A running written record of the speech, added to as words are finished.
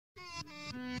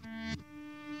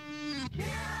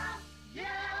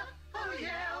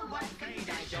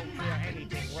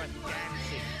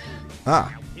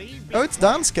Ah. Oh, it's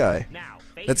Dance Guy.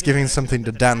 Let's give him something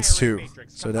to dance to,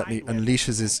 so that he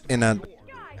unleashes his inner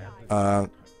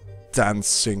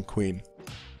dancing queen.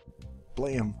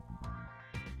 Play him.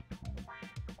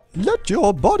 Let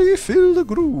your body feel the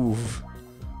groove.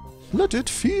 Let it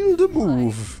feel the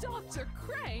move. Dr.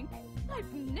 Crank,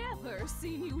 I've never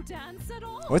seen you dance at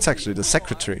all. Oh, it's actually the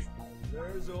secretary.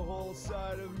 There's a whole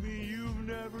side of me you've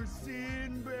never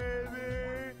seen,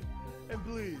 baby. And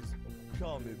please,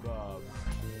 call me Bob.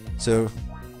 So,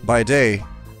 by day,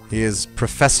 he is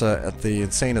professor at the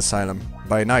insane asylum.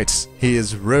 By night, he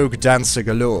is rogue dancer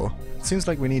galore. It seems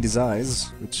like we need his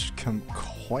eyes, which come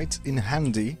quite in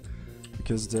handy,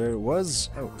 because there was...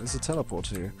 Oh, there's a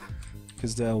teleporter here.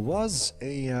 Because there was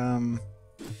a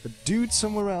dude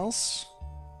somewhere else.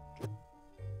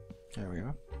 There we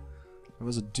go. There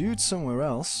was a dude somewhere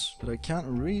else, but I can't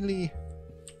really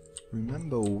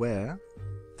remember where,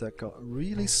 that got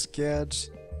really scared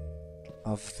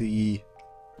of the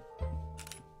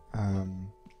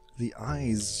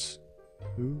eyes.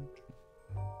 Who?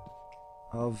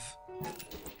 Of...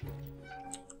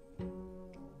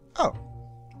 Oh!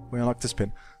 We unlocked this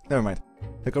pin. Never mind.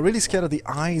 I got really scared of the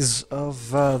eyes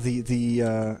of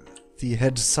the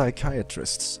head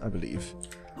psychiatrist, I believe.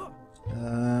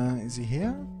 Is he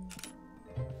here?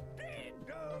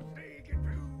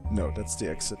 No, that's the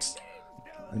exit.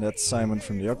 And that's Simon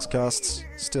from the Oxcast,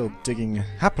 still digging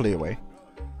happily away.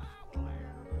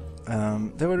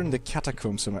 They were in the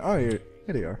catacombs somewhere. Oh, here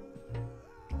they are.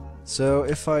 So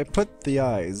if I put the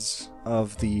eyes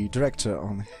of the director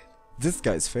on this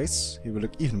guy's face, he will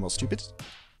look even more stupid.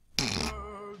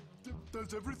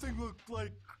 Does everything look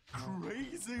like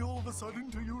crazy all of a sudden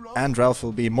to you, Ralph? And Ralph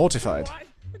will be mortified. What?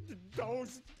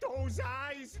 Those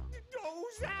eyes!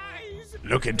 Those eyes!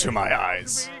 Look into my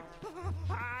eyes.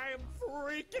 I'm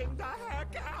freaking the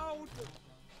heck out!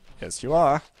 Yes, you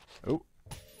are. Oh.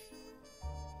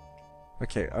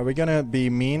 Okay, are we gonna be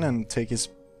mean and take his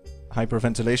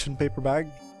hyperventilation paper bag?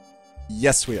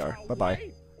 Yes, we are. Bye-bye.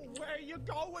 Wait, where are you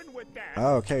going with that?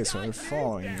 Oh, okay, so we're God,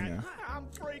 following leave him that. now. I'm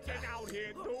freaking out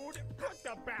here, dude. Put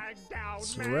the bag down,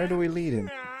 So man. where do we lead him?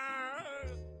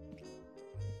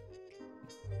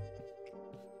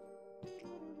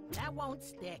 That won't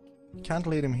stick. Can't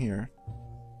lead him here.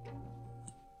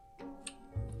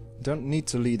 Don't need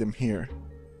to lead him here.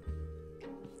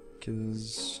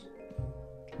 Because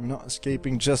we're not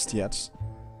escaping just yet.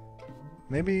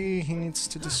 Maybe he needs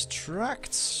to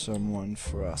distract someone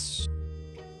for us.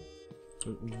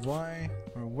 But why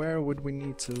or where would we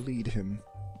need to lead him?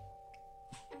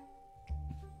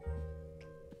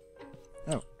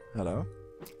 Oh, hello.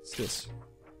 What's this?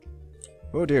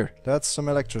 Oh dear, that's some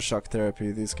electroshock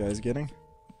therapy these guys getting.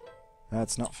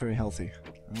 That's not very healthy.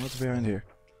 And what's behind here?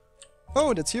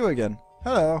 Oh, that's you again.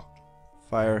 Hello,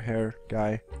 fire hair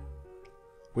guy.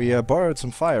 We borrowed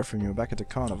some fire from you back at the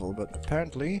carnival, but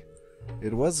apparently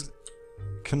it was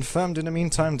confirmed in the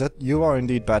meantime that you are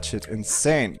indeed batshit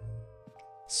insane.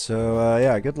 So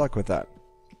yeah, good luck with that.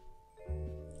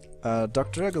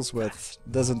 Dr. Egglesworth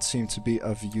doesn't seem to be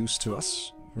of use to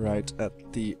us right at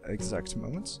the exact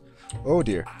moment. Oh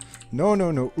dear. No,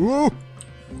 no, no. Ooh!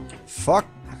 Fuck!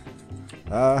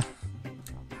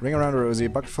 Ring around Rosie,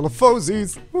 bucket full of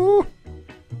fosies! Ooh!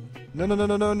 No, no, no,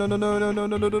 no, no, no, no, no, no, no,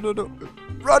 no, no, no, no, no!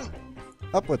 Run!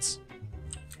 Upwards!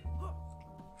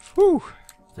 Whew!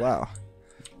 Wow.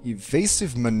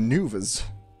 Evasive maneuvers.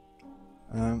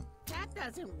 That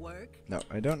doesn't work. No,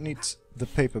 I don't need the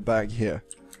paper bag here.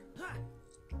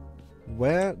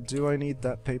 Where do I need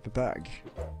that paper bag?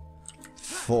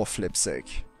 For flip's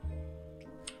sake.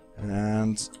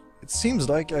 And it seems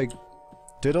like I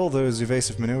did all those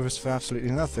evasive maneuvers for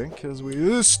absolutely nothing, because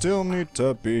we still need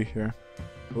to be here.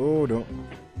 Oh, no.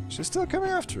 She's still coming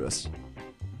after us.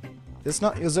 It's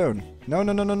not your zone. No,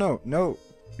 no, no, no, no. No.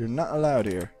 You're not allowed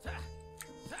here.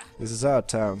 This is our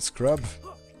town, scrub.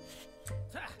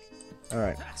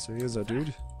 Alright, so here's our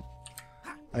dude.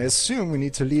 I assume we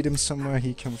need to lead him somewhere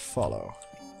he can follow.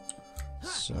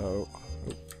 So...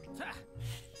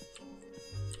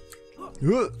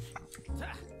 Oh.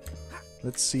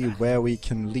 Let's see where we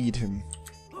can lead him.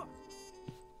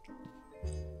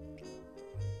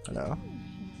 Hello?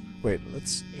 Wait,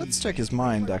 let's check his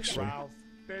mind actually. Ralph,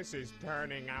 this is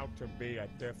turning out to be a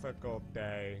difficult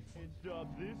day.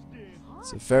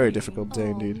 It's a very difficult day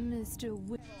indeed. Mr.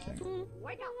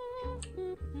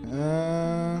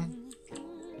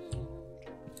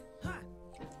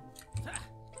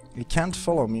 He can't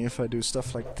follow me if I do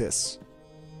stuff like this.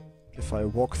 If I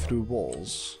walk through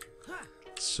walls.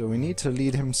 So we need to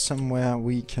lead him somewhere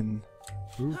we can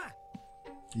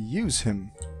use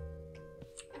him.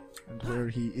 And where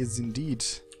he is indeed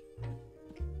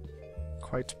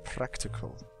quite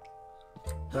practical.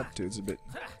 That dude's a bit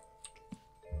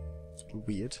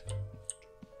weird.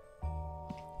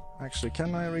 Actually,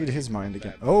 can I read his mind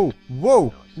again? Oh! Whoa!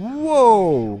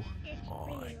 Whoa!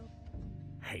 I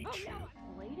hate you.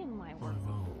 I've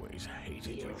always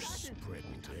hated you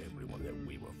spreading to everyone that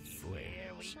we were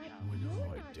friends. When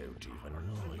I don't even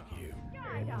like you.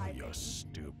 Oh, your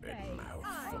stupid mouth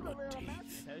full of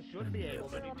teeth. I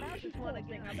never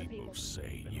did. People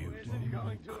say you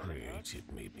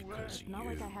created me because you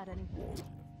won't.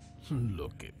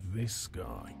 Look at this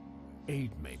guy.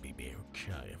 He'd maybe be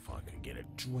okay if I could get a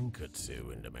drink or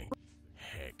two into me.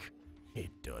 Heck,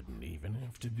 it doesn't even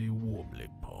have to be wobbly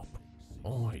pop.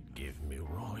 I'd give me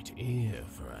right here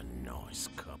for a nice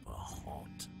cup of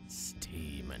hot,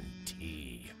 steaming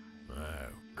tea.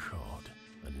 Oh God,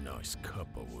 a nice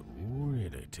cuppa would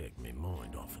really take me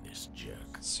mind off of this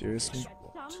jerk. Seriously?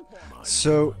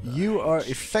 So you are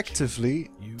effectively...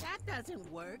 That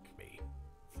doesn't work.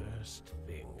 First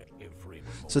thing every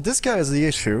So this guy is the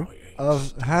issue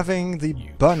of having the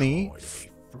bunny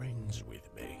friends with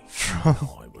me. from...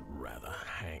 I would rather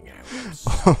hang out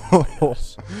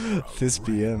with This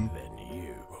BM. than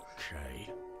you, okay?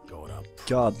 Got up.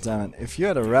 God damn it. If you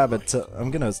had a rabbit...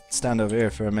 I'm gonna stand over here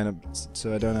for a minute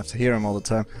so I don't have to hear him all the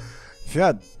time. If you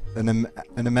had an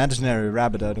imaginary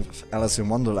rabbit out of Alice in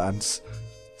Wonderland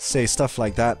say stuff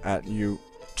like that at you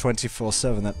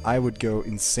 24/7, then I would go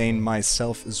insane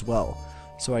myself as well.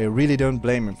 So I really don't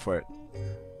blame him for it.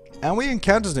 And we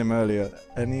encountered him earlier,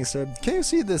 and he said, "Can you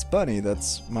see this bunny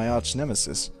that's my arch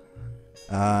nemesis?"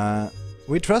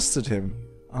 We trusted him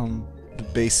on the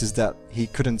basis that he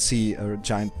couldn't see a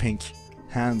giant pink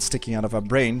hand sticking out of our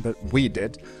brain, but we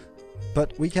did.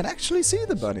 But we can actually see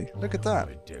the bunny. Look at that.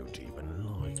 I don't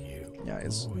even like you. Yeah,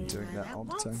 he's doing that all the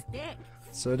won't time. stick.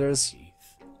 So there's...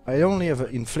 I only have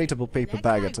an inflatable paper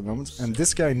bag at the moment, and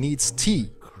this guy needs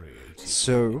tea.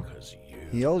 So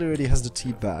he already has the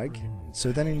tea bag,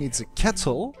 so then he needs a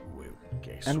kettle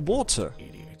and water,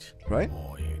 right?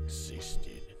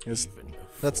 Yes,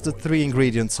 that's the 3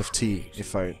 ingredients of tea,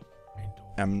 if I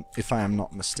am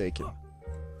not mistaken.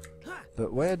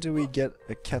 But where do we get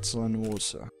a kettle and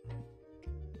water?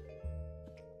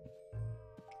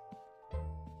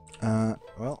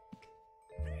 Well,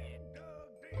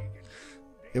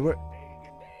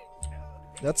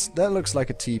 that looks like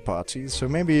a tea party. So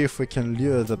maybe if we can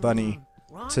lure the bunny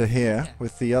to here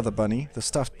with the other bunny, the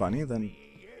stuffed bunny, then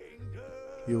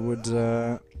you would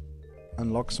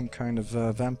unlock some kind of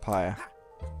vampire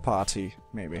party,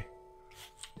 maybe.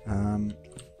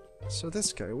 So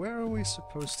this guy, where are we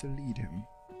supposed to lead him?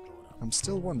 I'm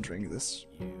still wondering this.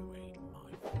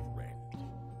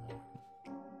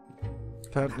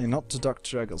 Apparently not to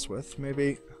Dr. Egglesworth.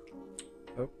 Maybe...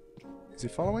 Oh, is he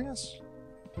following us?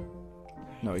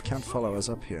 No, he can't follow us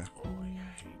up here.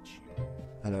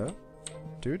 Hello?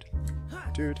 Dude?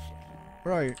 Dude?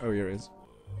 Where are you? Oh, here he is.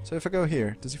 So if I go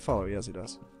here, does he follow? Yes, he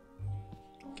does.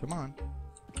 Come on.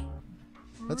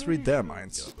 Let's read their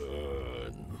minds.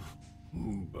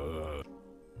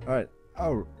 Alright.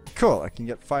 Oh, cool. I can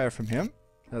get fire from him.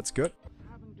 That's good.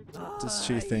 What does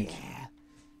she think? Yeah.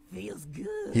 Feels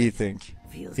good. He think.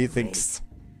 Feels He great. thinks.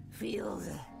 Feels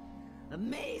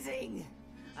amazing.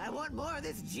 I want more of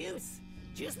this juice.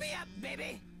 Juice me up,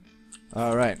 baby.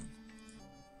 Alright.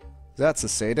 That's a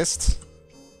sadist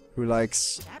who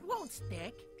likes That won't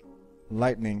stick.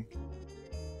 lightning.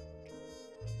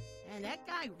 And that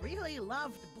guy really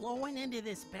loved blowing into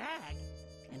this bag.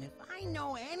 And if I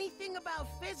know anything about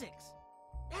physics,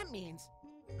 that means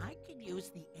I could use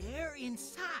the air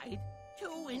inside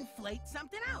to inflate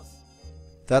something else.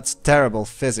 That's terrible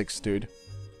physics, dude.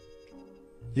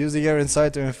 Use the air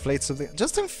inside to inflate something.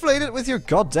 Just inflate it with your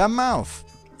goddamn mouth.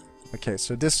 Okay,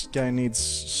 so this guy needs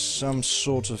some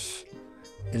sort of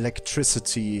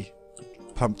electricity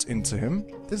pumped into him.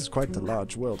 This is quite the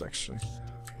large world, actually.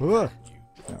 Whoa.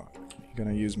 No, I'm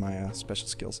gonna use my special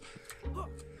skills.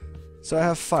 So I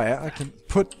have fire. I can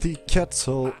put the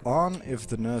kettle on if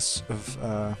the nurse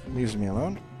leaves me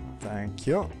alone. Thank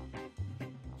you.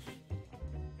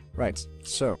 Right,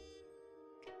 so.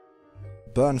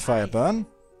 Burn, fire, burn.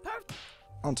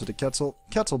 Onto the kettle.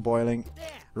 Kettle boiling. There.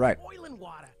 Right. Boiling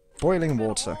water. Boiling Bet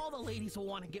water. All the ladies will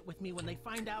want to get with me when they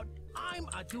find out I'm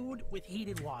a dude with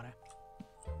heated water.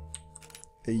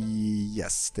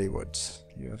 Yes, they would.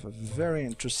 You have a very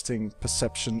interesting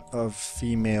perception of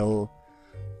female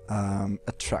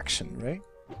attraction, right?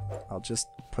 I'll just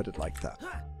put it like that.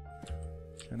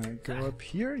 Can I go up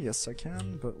here? Yes, I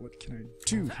can, but what can I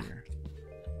do here?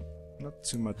 Not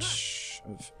too much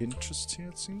of interest here,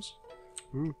 it seems.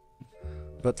 Ooh.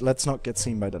 But let's not get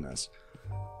seen by the nurse.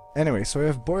 Anyway, so we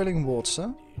have boiling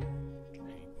water.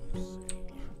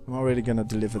 I'm already gonna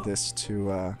deliver this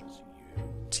to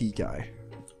T guy,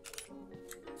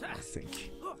 I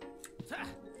think.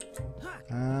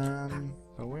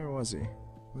 But where was he?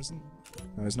 Wasn't?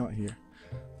 No, he's not here.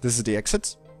 This is the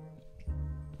exit.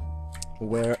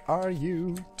 Where are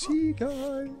you, T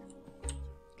guy?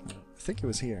 I think he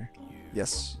was here.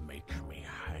 Yes. Make me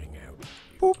hang out with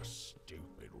you Boop. for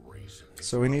stupid reasons.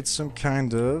 So we need some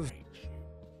kind of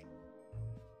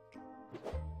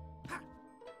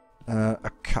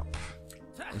a cup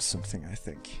or something, I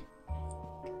think.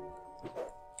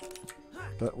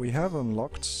 But we have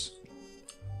unlocked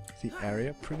the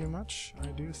area pretty much, I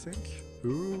do think.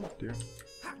 Ooh, dear.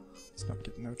 Let's not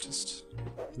get noticed.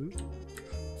 Ooh.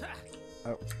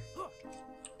 Oh.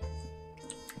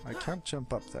 I can't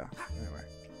jump up there. Anyway.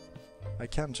 I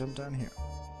can't jump down here.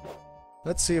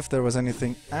 Let's see if there was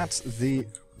anything at the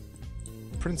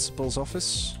principal's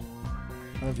office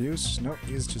of use. Nope,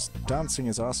 he's just dancing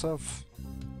his ass off.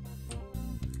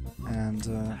 And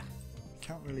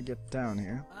can't really get down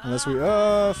here. Unless we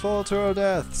fall to our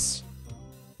deaths.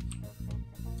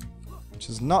 Which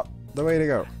is not the way to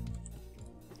go.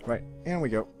 Right, in we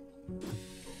go.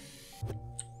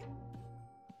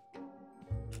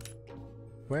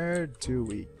 Where do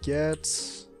we get...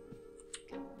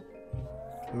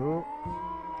 Oh.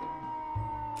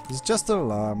 It's just an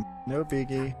alarm. No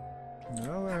biggie.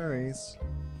 No worries.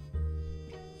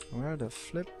 Where the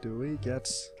flip do we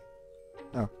get...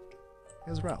 Oh.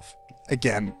 Here's Ralph.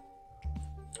 Again.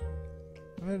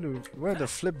 Where the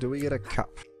flip do we get a cup?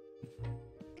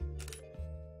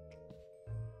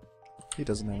 He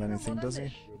doesn't have anything, does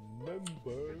he?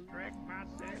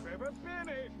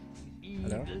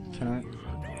 Hello?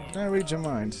 Can I read your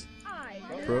mind?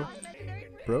 Bro?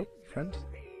 Bro? Friend?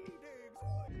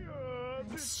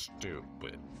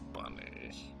 Stupid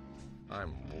bunny.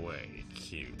 I'm way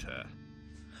cuter.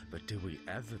 But do we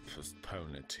ever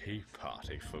postpone a tea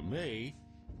party for me?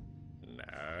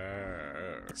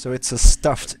 No. So it's a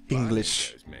stuffed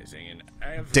English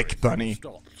dick bunny.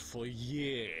 For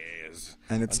years.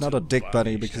 And it's not a dick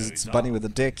bunny because it's a bunny with a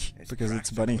dick, because it's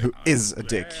a bunny who is a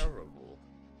dick.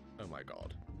 Oh my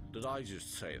god. Did I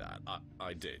just say that?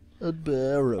 I did.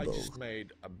 Unbearable. I just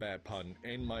made a bear pun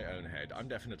in my own head. I'm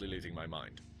definitely losing my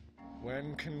mind.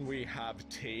 When can we have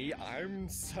tea? I'm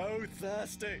so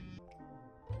thirsty.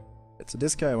 So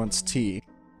this guy wants tea,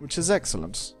 which is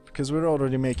excellent, because we're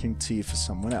already making tea for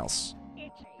someone else.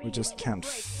 We just can't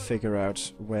figure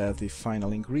out where the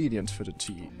final ingredient for the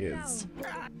tea is.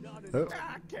 Oh.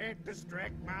 I can't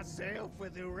distract myself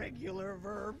with irregular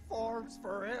verb forms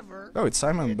forever. Oh, it's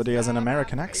Simon, but he has an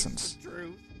American accent.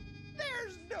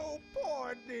 There's no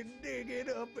point in digging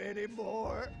up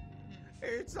anymore.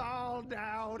 It's all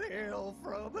downhill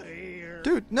from here.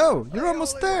 Dude, no, you're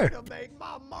almost there. The only way to make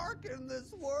my mark in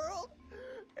this world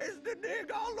is to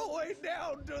dig all the way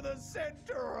down to the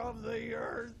center of the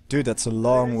earth. Dude, that's a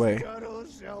long way. This scuttle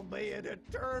shall be an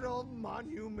eternal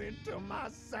monument to my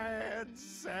sad,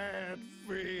 sad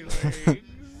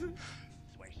feelings.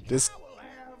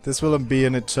 This will be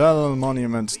an eternal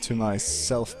monument to my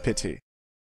self-pity.